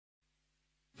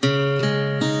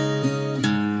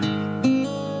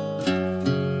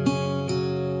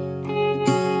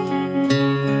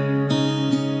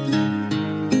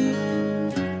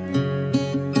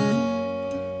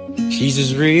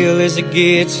She's as real as it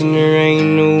gets, and there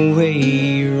ain't no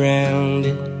way around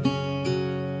it.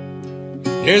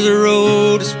 There's a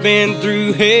road that's been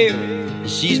through hell, and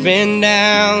she's been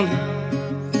down.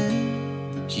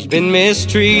 She's been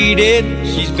mistreated,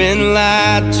 she's been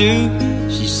lied to.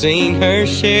 She's seen her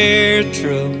share of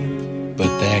trouble. But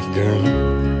that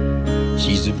girl,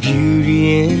 she's a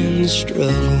beauty in the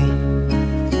struggle.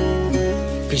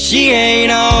 'Cause she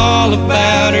ain't all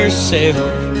about herself,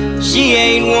 she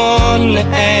ain't one to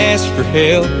ask for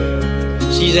help.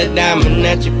 She's that diamond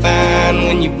that you find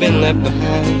when you've been left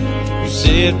behind. You're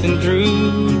sifting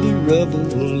through the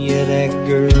rubble. Yeah, that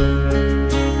girl,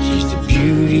 she's the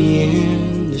beauty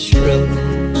in the struggle.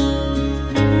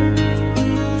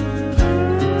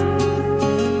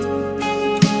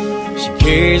 She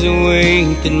carries a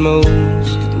weight that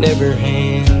most could never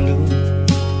handle,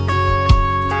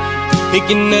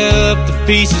 picking up the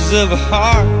pieces of a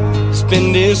heart that's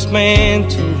been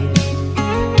dismantled.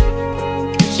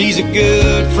 She's a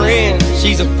good friend,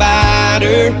 she's a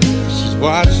fighter. She's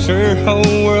watched her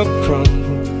whole world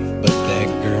crumble. But that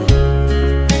girl,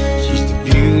 she's the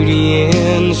beauty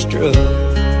in the struggle.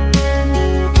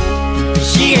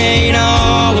 She ain't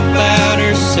all about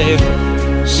herself,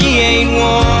 she ain't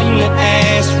one to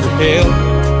ask for help.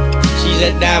 She's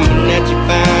that diamond that you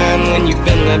find when you've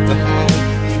been left behind.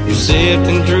 You're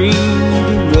sifting through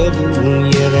the rubble.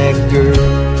 Yeah, that girl,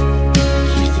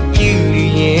 she's the beauty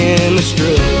in the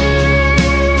struggle.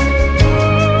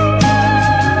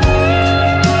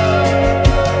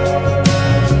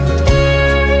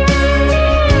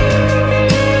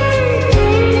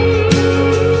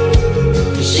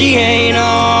 She ain't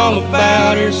all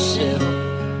about herself,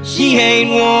 she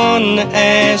ain't one to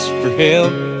ask for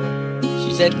help.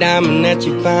 She's that diamond that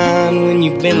you find when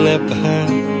you've been left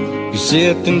behind. You're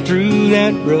sifting through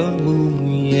that rubble.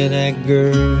 Yeah, that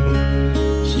girl,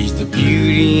 she's the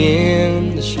beauty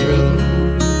in the struggle.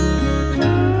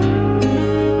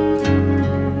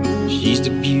 She's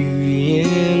the beauty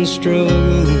in the struggle.